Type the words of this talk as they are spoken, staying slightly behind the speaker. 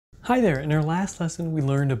Hi there, in our last lesson we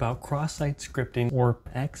learned about cross-site scripting, or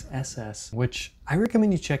XSS, which I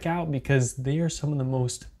recommend you check out because they are some of the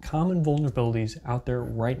most common vulnerabilities out there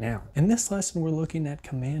right now. In this lesson we're looking at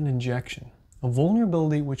command injection, a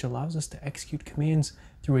vulnerability which allows us to execute commands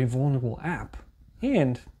through a vulnerable app,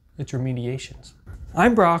 and its remediations.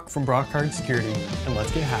 I'm Brock from Brock Hard Security, and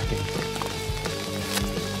let's get hacking.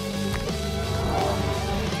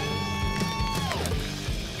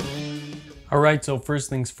 Alright, so first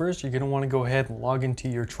things first, you're going to want to go ahead and log into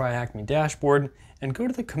your TryHackMe dashboard and go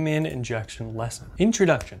to the command injection lesson.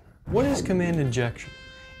 Introduction. What is command injection?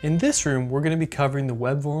 In this room, we're going to be covering the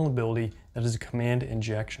web vulnerability that is a command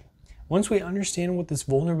injection. Once we understand what this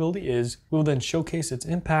vulnerability is, we will then showcase its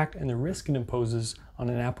impact and the risk it imposes on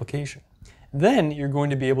an application. Then you're going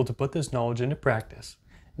to be able to put this knowledge into practice,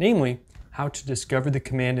 namely how to discover the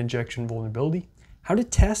command injection vulnerability, how to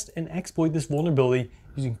test and exploit this vulnerability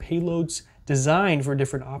using payloads designed for a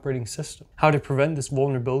different operating system, how to prevent this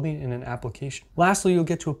vulnerability in an application. Lastly, you'll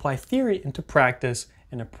get to apply theory into practice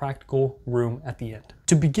in a practical room at the end.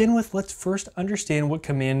 To begin with, let's first understand what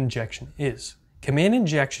command injection is. Command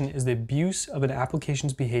injection is the abuse of an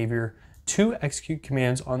application's behavior to execute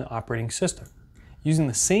commands on the operating system, using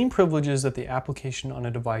the same privileges that the application on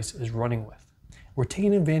a device is running with. We're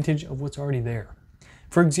taking advantage of what's already there.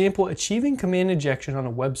 For example, achieving command injection on a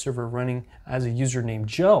web server running as a user named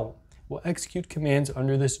Joe will execute commands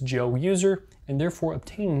under this Joe user and therefore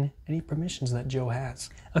obtain any permissions that Joe has.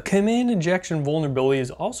 A command injection vulnerability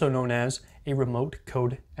is also known as a remote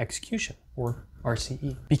code execution, or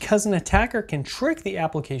RCE, because an attacker can trick the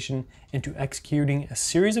application into executing a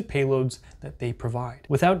series of payloads that they provide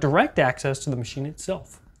without direct access to the machine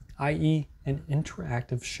itself, i.e. an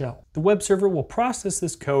interactive shell. The web server will process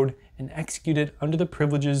this code and execute it under the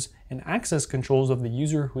privileges and access controls of the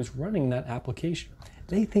user who is running that application.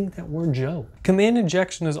 They think that we're Joe. Command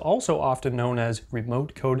injection is also often known as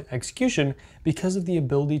remote code execution because of the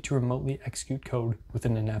ability to remotely execute code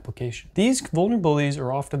within an application. These vulnerabilities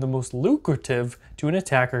are often the most lucrative to an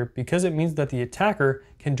attacker because it means that the attacker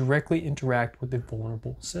can directly interact with the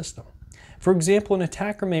vulnerable system. For example, an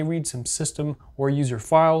attacker may read some system or user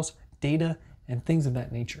files, data, and things of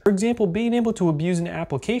that nature. For example, being able to abuse an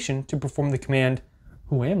application to perform the command,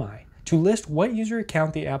 "Who am I?" to list what user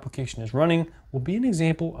account the application is running will be an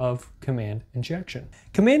example of command injection.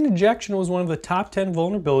 Command injection was one of the top 10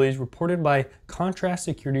 vulnerabilities reported by Contrast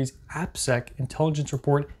Security's AppSec intelligence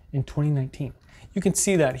report in 2019. You can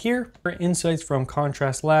see that here for insights from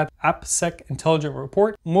Contrast Lab AppSec intelligence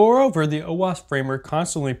report. Moreover, the OWASP framework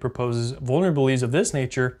constantly proposes vulnerabilities of this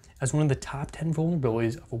nature as one of the top 10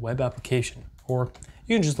 vulnerabilities of a web application, or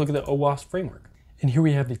you can just look at the OWASP framework. And here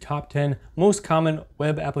we have the top 10 most common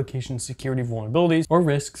web application security vulnerabilities or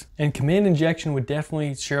risks, and command injection would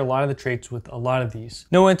definitely share a lot of the traits with a lot of these.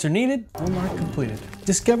 No answer needed, homework completed.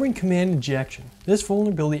 Discovering command injection. This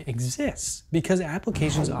vulnerability exists because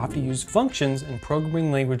applications often use functions and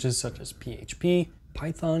programming languages such as PHP,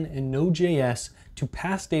 Python, and Node.js to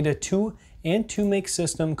pass data to and to make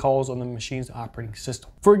system calls on the machine's operating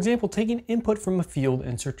system. For example, taking input from a field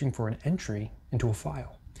and searching for an entry into a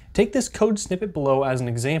file. Take this code snippet below as an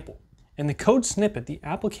example. In the code snippet, the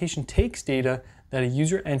application takes data that a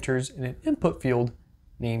user enters in an input field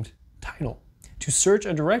named title to search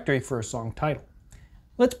a directory for a song title.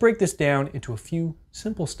 Let's break this down into a few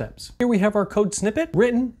simple steps. Here we have our code snippet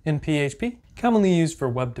written in PHP, commonly used for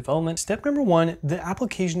web development. Step number 1, the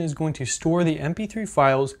application is going to store the MP3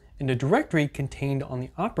 files in a directory contained on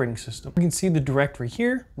the operating system. You can see the directory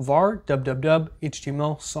here, var www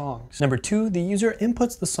html songs. Number 2, the user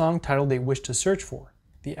inputs the song title they wish to search for.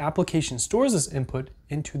 The application stores this input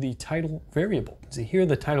into the title variable. See here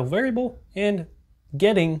the title variable and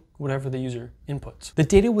getting whatever the user inputs. The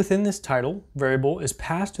data within this title variable is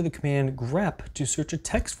passed to the command grep to search a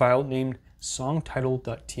text file named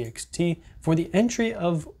songtitle.txt for the entry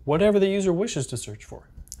of whatever the user wishes to search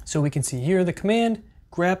for. So we can see here the command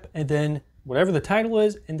grep and then whatever the title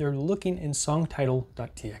is, and they're looking in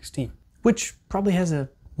songtitle.txt, which probably has a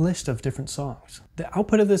list of different songs. The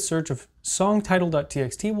output of this search of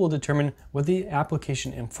songtitle.txt will determine whether the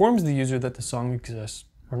application informs the user that the song exists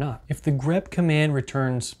or not. If the grep command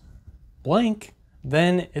returns blank,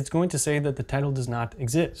 then it's going to say that the title does not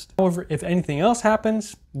exist. However, if anything else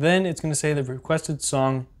happens, then it's going to say the requested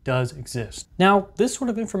song does exist. Now, this sort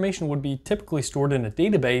of information would be typically stored in a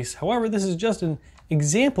database. However, this is just an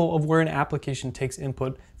example of where an application takes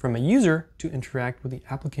input from a user to interact with the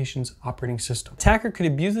application's operating system. Attacker could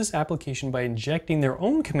abuse this application by injecting their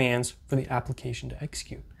own commands for the application to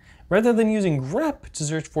execute. Rather than using grep to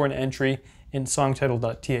search for an entry in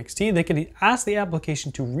songtitle.txt, they could ask the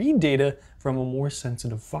application to read data from a more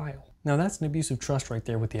sensitive file. Now that's an abuse of trust right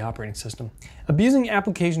there with the operating system. Abusing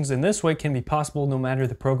applications in this way can be possible no matter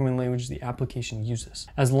the programming language the application uses.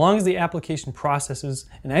 As long as the application processes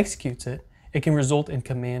and executes it, it can result in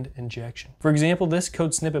command injection. For example, this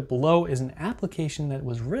code snippet below is an application that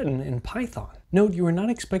was written in Python. Note, you are not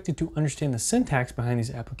expected to understand the syntax behind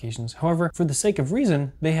these applications. However, for the sake of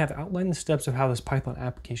reason, they have outlined the steps of how this Python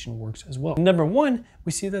application works as well. Number 1,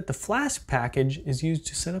 we see that the Flask package is used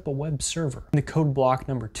to set up a web server. In the code block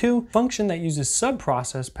number 2, function that uses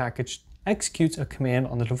subprocess package executes a command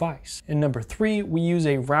on the device. In number 3, we use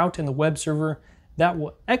a route in the web server that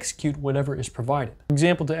will execute whatever is provided. For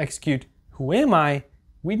example, to execute who am I,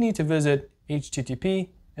 we need to visit http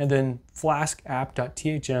and then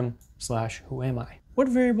flaskapp.thm/whoami. What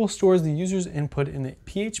variable stores the user's input in the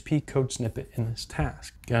PHP code snippet in this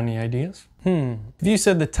task? Got any ideas? If you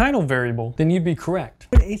said the title variable, then you'd be correct.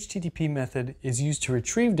 What HTTP method is used to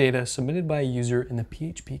retrieve data submitted by a user in the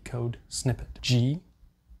PHP code snippet? Get.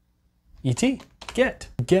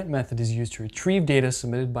 The get method is used to retrieve data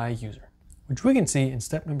submitted by a user, which we can see in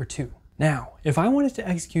step number 2. Now, if I wanted to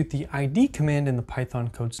execute the ID command in the Python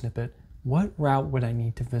code snippet, what route would I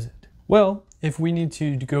need to visit? Well, if we need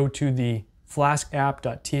to go to the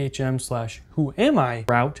flaskapp.thm/whoami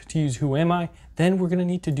route to use whoami, then we're going to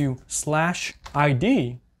need to do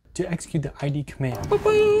 /ID to execute the ID command.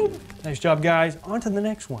 Boom! Nice job, guys. On to the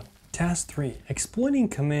next one. Task 3, exploiting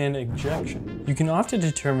command injection. You can often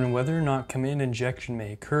determine whether or not command injection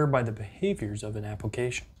may occur by the behaviors of an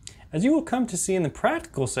application. As you will come to see in the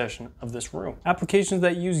practical session of this room, applications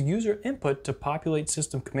that use user input to populate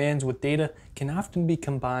system commands with data can often be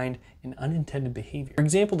combined in unintended behavior. For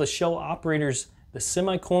example, the shell operators, the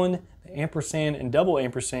semicolon, the ampersand, and double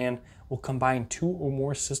ampersand will combine 2 or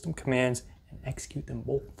more system commands and execute them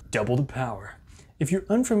both. Double the power. If you're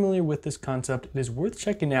unfamiliar with this concept, it is worth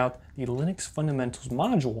checking out the Linux Fundamentals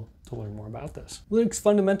module to learn more about this. Linux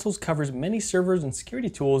Fundamentals covers many servers and security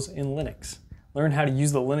tools in Linux. Learn how to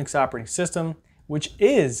use the Linux operating system, which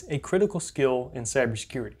is a critical skill in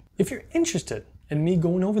cybersecurity. If you're interested in me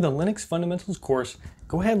going over the Linux Fundamentals course,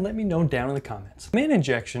 go ahead and let me know down in the comments. Command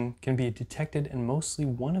injection can be detected in mostly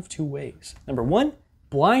one of 2 ways. Number 1,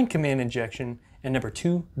 blind command injection, and number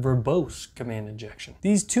 2, verbose command injection.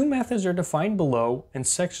 These 2 methods are defined below, and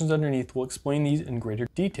sections underneath will explain these in greater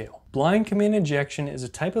detail. Blind command injection is a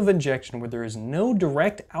type of injection where there is no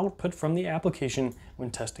direct output from the application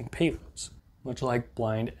when testing payloads, much like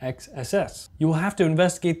blind XSS. You will have to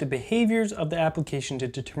investigate the behaviors of the application to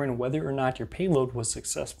determine whether or not your payload was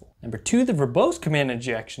successful. Number 2, the verbose command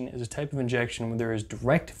injection is a type of injection where there is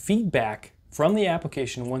direct feedback from the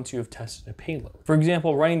application once you have tested a payload. For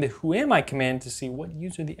example, running the whoami command to see what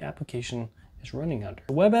user the application is running under.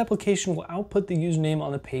 The web application will output the username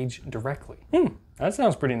on the page directly. That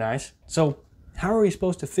sounds pretty nice. So how are we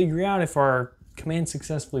supposed to figure out if our command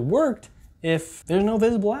successfully worked if there's no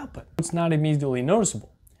visible output? It's not immediately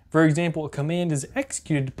noticeable. For example, a command is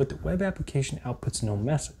executed, but the web application outputs no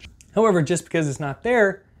message. However, just because it's not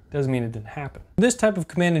there doesn't mean it didn't happen. For this type of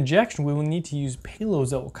command injection, we will need to use payloads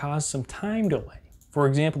that will cause some time delay. For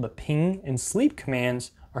example, the ping and sleep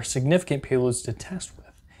commands are significant payloads to test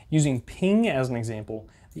with. Using ping as an example,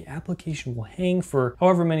 the application will hang for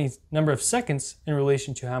however many number of seconds in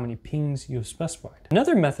relation to how many pings you have specified.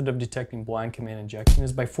 Another method of detecting blind command injection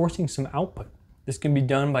is by forcing some output. This can be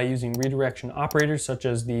done by using redirection operators such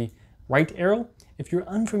as the right arrow. If you're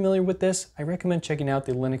unfamiliar with this, I recommend checking out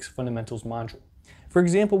the Linux Fundamentals module. For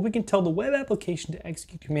example, we can tell the web application to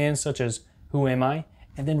execute commands such as whoami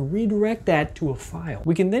and then redirect that to a file.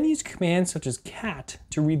 We can then use commands such as cat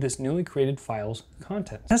to read this newly created file's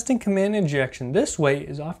contents. Testing command injection this way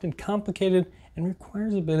is often complicated and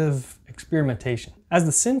requires a bit of experimentation, as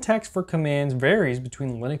the syntax for commands varies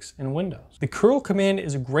between Linux and Windows. The curl command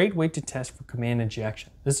is a great way to test for command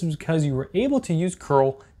injection. This is because you were able to use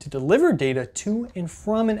curl to deliver data to and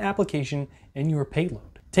from an application in your payload.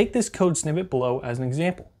 Take this code snippet below as an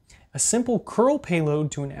example. A simple curl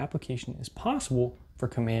payload to an application is possible for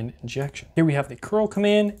command injection. Here we have the curl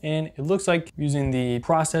command, and it looks like using the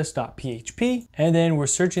process.php, and then we're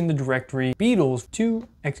searching the directory Beatles to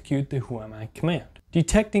execute the whoami command.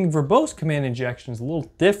 Detecting verbose command injection is a little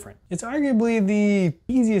different. It's arguably the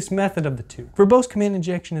easiest method of the 2. Verbose command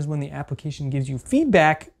injection is when the application gives you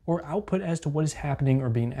feedback or output as to what is happening or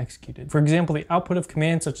being executed. For example, the output of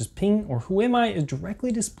commands such as ping or whoami is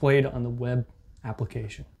directly displayed on the web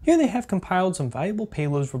application. Here they have compiled some valuable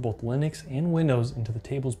payloads for both Linux and Windows into the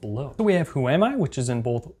tables below. So we have whoami, which is in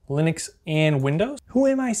both Linux and Windows.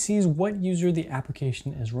 Whoami sees what user the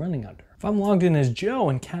application is running under. If I'm logged in as Joe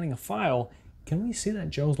and counting a file, Can we see that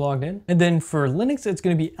Joe's logged in? And then for Linux, it's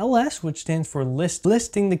going to be ls, which stands for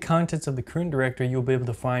listing the contents of the current directory. You'll be able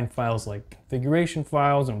to find files like configuration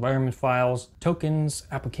files, environment files, tokens,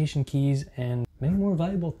 application keys, and many more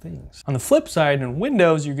valuable things. On the flip side, in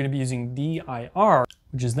Windows, you're going to be using dir,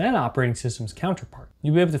 which is that operating system's counterpart.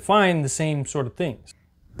 You'll be able to find the same sort of things.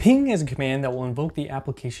 Ping is a command that will invoke the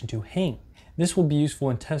application to hang. This will be useful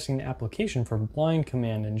in testing the application for blind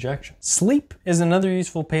command injection. Sleep is another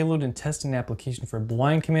useful payload in testing the application for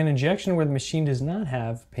blind command injection where the machine does not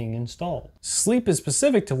have ping installed. Sleep is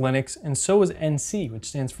specific to Linux, and so is NC, which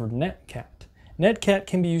stands for netcat. Netcat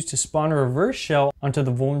can be used to spawn a reverse shell onto the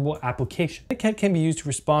vulnerable application. Netcat can be used to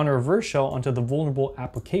respawn a reverse shell onto the vulnerable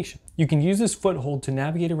application. You can use this foothold to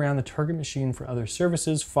navigate around the target machine for other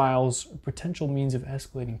services, files, or potential means of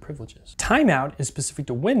escalating privileges. Timeout is specific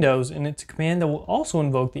to Windows, and it's a command that will also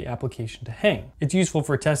invoke the application to hang. It's useful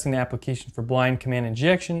for testing the application for blind command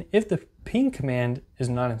injection if the ping command is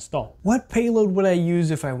not installed. What payload would I use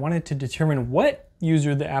if I wanted to determine what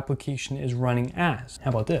user the application is running as? How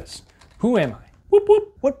about this? Who am I? Whoop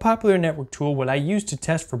whoop. What popular network tool would I use to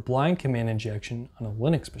test for blind command injection on a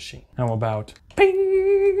Linux machine? How about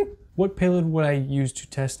ping? What payload would I use to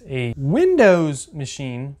test a Windows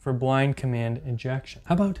machine for blind command injection?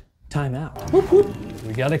 How about timeout? Whoop whoop.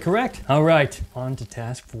 We got it correct. All right, on to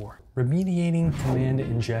task 4. Remediating command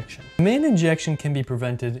injection. Command injection can be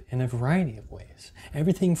prevented in a variety of ways.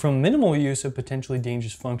 Everything from minimal use of potentially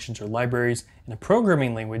dangerous functions or libraries in a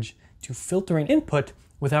programming language to filtering input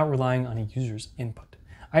without relying on a user's input.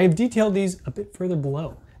 I have detailed these a bit further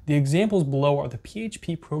below. The examples below are the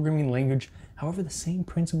PHP programming language. However, the same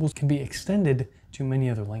principles can be extended to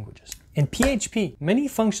many other languages. In PHP, many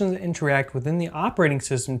functions interact within the operating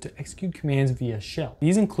system to execute commands via shell.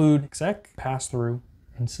 These include exec, pass-through,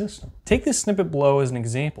 and system. Take this snippet below as an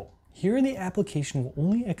example. Here, the application will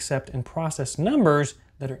only accept and process numbers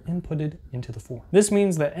that are inputted into the form. This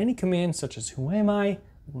means that any command such as who am I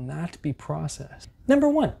will not be processed. Number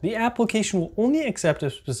 1, the application will only accept a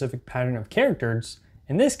specific pattern of characters,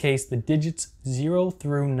 in this case, the digits 0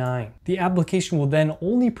 through 9. The application will then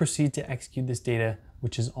only proceed to execute this data,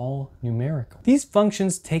 which is all numerical. These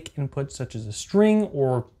functions take input such as a string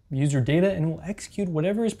or user data and will execute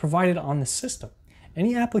whatever is provided on the system.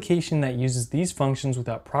 Any application that uses these functions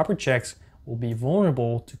without proper checks will be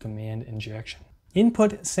vulnerable to command injection.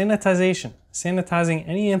 Input sanitization. Sanitizing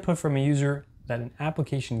any input from a user that an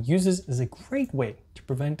application uses is a great way to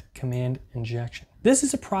prevent command injection. This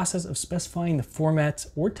is a process of specifying the formats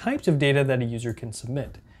or types of data that a user can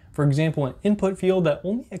submit. For example, an input field that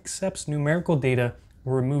only accepts numerical data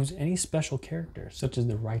or removes any special characters, such as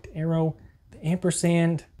the right arrow, the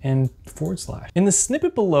ampersand, and /. In the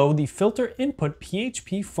snippet below, the filter input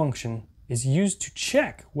PHP function is used to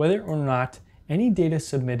check whether or not any data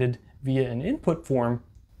submitted via an input form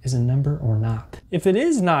is a number or not. If it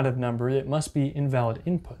is not a number, it must be invalid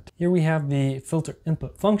input. Here we have the filter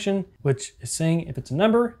input function, which is saying if it's a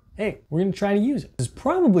number, hey, we're gonna try to use it. This is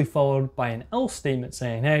probably followed by an else statement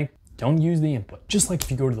saying, hey, don't use the input. Just like if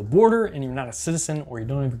you go to the border and you're not a citizen or you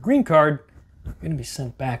don't have a green card, you're gonna be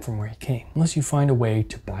sent back from where you came, unless you find a way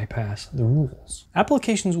to bypass the rules.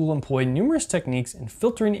 Applications will employ numerous techniques in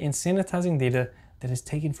filtering and sanitizing data that is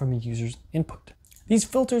taken from a user's input. These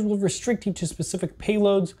filters will restrict you to specific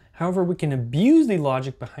payloads. However, we can abuse the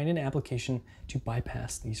logic behind an application to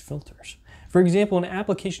bypass these filters. For example, an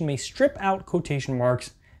application may strip out quotation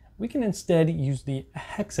marks. We can instead use the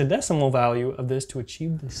hexadecimal value of this to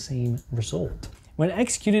achieve the same result. When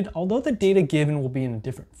executed, although the data given will be in a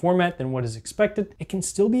different format than what is expected, it can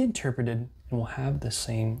still be interpreted and will have the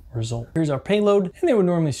same result. Here's our payload, and they would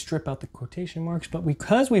normally strip out the quotation marks, but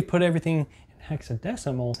because we've put everything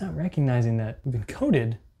hexadecimal, it's not recognizing that we've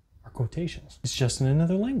encoded our quotations. It's just in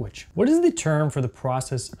another language. What is the term for the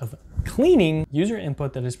process of cleaning user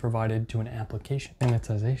input that is provided to an application?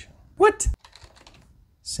 Sanitization. What?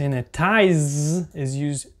 Sanitize is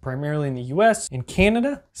used primarily in the US. In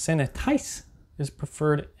Canada, sanitize is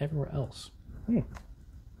preferred everywhere else.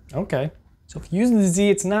 Okay. So if you use the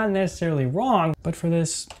Z, it's not necessarily wrong, but for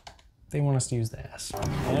this, they want us to use the S.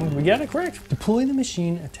 And we got it correct. Deploy the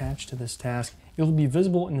machine attached to this task. It will be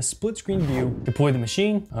visible in the split screen view. Deploy the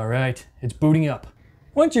machine. All right, it's booting up.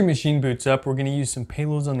 Once your machine boots up, we're gonna use some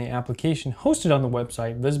payloads on the application hosted on the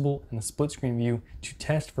website, visible in the split screen view, to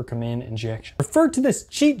test for command injection. Refer to this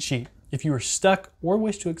cheat sheet if you are stuck or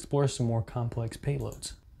wish to explore some more complex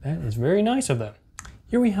payloads. That is very nice of them.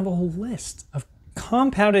 Here we have a whole list of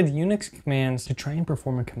compounded Unix commands to try and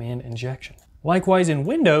perform a command injection. Likewise, in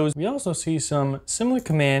Windows, we also see some similar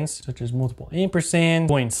commands such as multiple ampersand,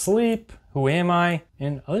 deploying sleep, who am I,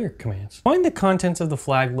 and other commands. Find the contents of the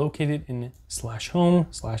flag located in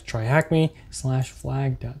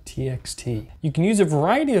 /home/tryhackme/flag.txt. You can use a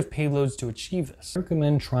variety of payloads to achieve this. I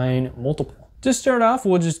recommend trying multiple. To start off,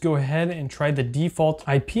 we'll just go ahead and try the default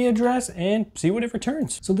IP address and see what it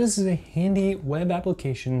returns. So this is a handy web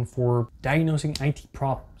application for diagnosing IT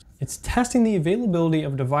problems. It's testing the availability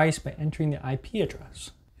of a device by entering the IP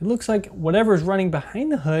address. It looks like whatever is running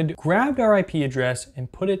behind the hood grabbed our IP address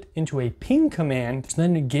and put it into a ping command, so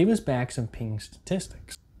then it gave us back some ping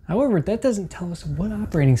statistics. However, that doesn't tell us what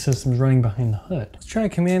operating system is running behind the hood. Let's try a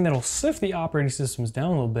command that'll sift the operating systems down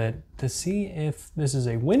a little bit to see if this is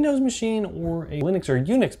a Windows machine or a Linux or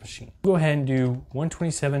Unix machine. Go ahead and do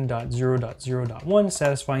 127.0.0.1,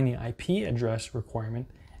 satisfying the IP address requirement.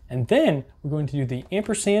 And then we're going to do the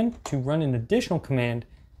ampersand to run an additional command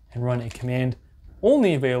and run a command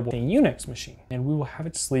only available in a Unix machine, and we will have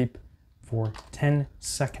it sleep for 10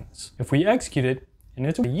 seconds. If we execute it, and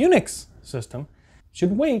it's a Unix system, it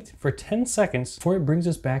should wait for 10 seconds before it brings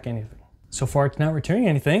us back anything. So far it's not returning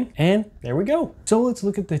anything, and there we go. So let's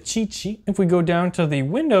look at the cheat sheet. If we go down to the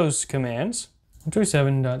Windows commands,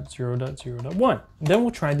 127.0.0.1, then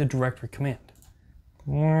we'll try the directory command.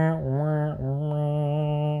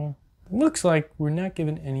 Looks like we're not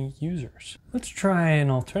given any users. Let's try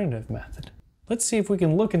an alternative method. Let's see if we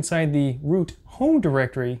can look inside the root home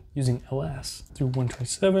directory using ls through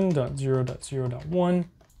 127.0.0.1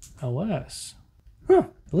 ls. It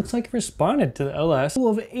looks like it responded to the ls. A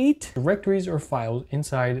total of 8 directories or files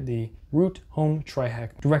inside the root home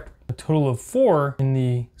TryHack directory. A total of 4 in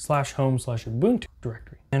the /home/ubuntu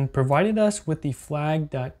directory, and provided us with the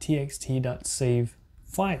flag.txt.save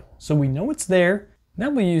file. So we know it's there.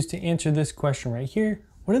 That we'll use to answer this question right here.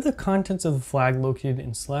 What are the contents of the flag located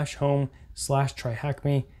in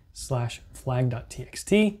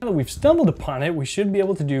 /home/tryhackme/flag.txt? Now that we've stumbled upon it, we should be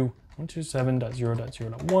able to do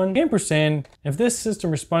 127.0.0.1 ampersand. If this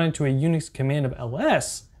system responded to a Unix command of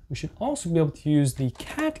ls, we should also be able to use the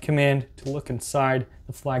cat command to look inside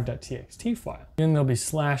the flag.txt file. Then there'll be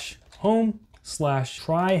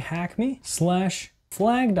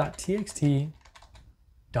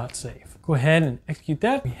 /home/tryhackme/flag.txt.save. Go ahead and execute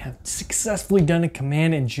that. We have successfully done a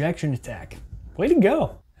command injection attack. Way to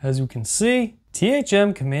go. As you can see,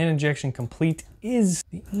 THM command injection complete is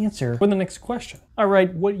the answer for the next question. All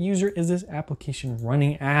right, what user is this application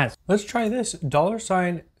running as? Let's try this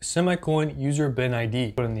 $; user bin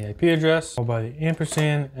ID. Put in the IP address, followed by the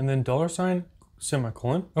ampersand, and then $;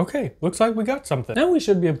 Okay, looks like we got something. Now we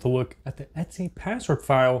should be able to look at the Etsy password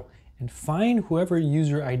file and find whoever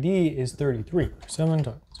user ID is 33.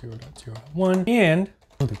 7.0.0.1, and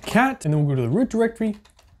go to cat, and then we'll go to the root directory,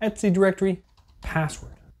 Etsy directory,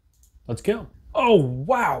 password. Let's go. Oh,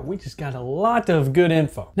 wow, we just got a lot of good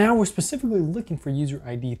info. Now we're specifically looking for user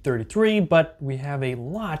ID 33, but we have a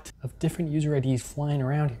lot of different user IDs flying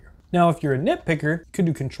around here. Now, if you're a nitpicker, you could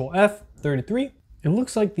do Control F, 33. It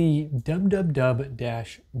looks like the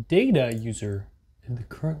www-data user is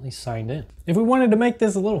currently signed in. If we wanted to make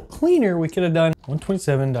this a little cleaner, we could have done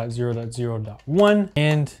 127.0.0.1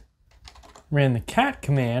 and ran the cat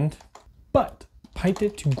command, but piped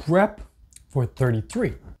it to grep for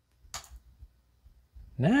 33.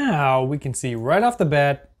 Now we can see right off the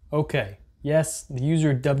bat, okay, yes, the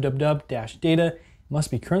user www-data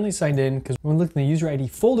must be currently signed in, because when we looked in the user ID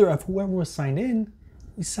folder of whoever was signed in,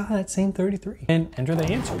 we saw that same 33 and enter the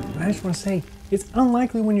answer. But I just want to say, it's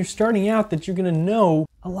unlikely when you're starting out that you're going to know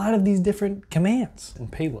a lot of these different commands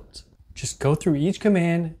and payloads. Just go through each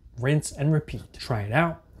command, rinse and repeat. Try it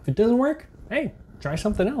out. If it doesn't work, hey, try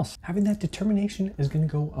something else. Having that determination is going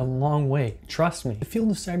to go a long way. Trust me. The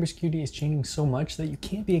field of cybersecurity is changing so much that you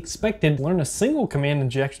can't be expected to learn a single command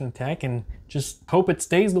injection attack and just hope it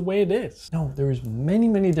stays the way it is. No, there's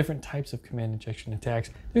many different types of command injection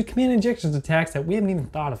attacks. There's command injection attacks that we haven't even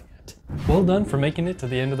thought of yet. Well done for making it to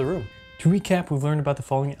the end of the room. To recap, we've learned about the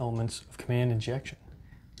following elements of command injection.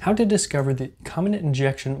 How to discover the common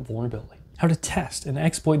injection vulnerability. How to test and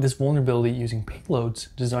exploit this vulnerability using payloads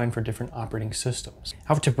designed for different operating systems.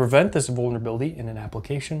 How to prevent this vulnerability in an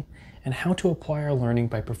application, and how to apply our learning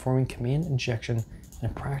by performing command injection in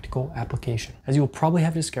a practical application. As you will probably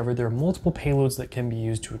have discovered, there are multiple payloads that can be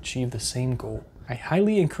used to achieve the same goal. I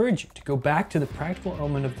highly encourage you to go back to the practical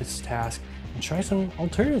element of this task and try some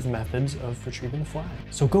alternative methods of retrieving the flag.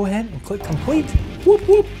 So go ahead and click complete, whoop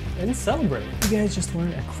whoop, and celebrate. You guys just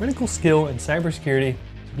learned a critical skill in cybersecurity.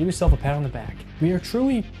 Give yourself a pat on the back. We are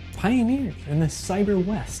truly pioneers in the cyber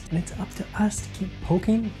west, and it's up to us to keep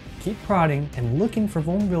poking, keep prodding, and looking for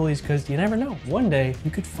vulnerabilities, because you never know. One day,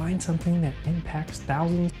 you could find something that impacts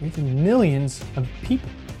thousands or even millions of people.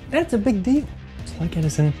 That's a big deal. Just like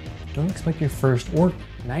Edison, don't expect your first or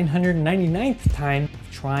 999th time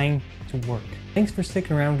of trying to work. Thanks for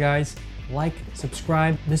sticking around, guys. Like,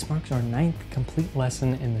 subscribe. This marks our 9th complete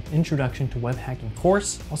lesson in the Introduction to Web Hacking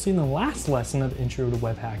course. I'll see you in the last lesson of the Intro to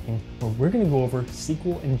Web Hacking, where we're gonna go over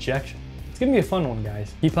SQL injection. It's gonna be a fun one,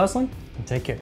 guys. Keep hustling and take care.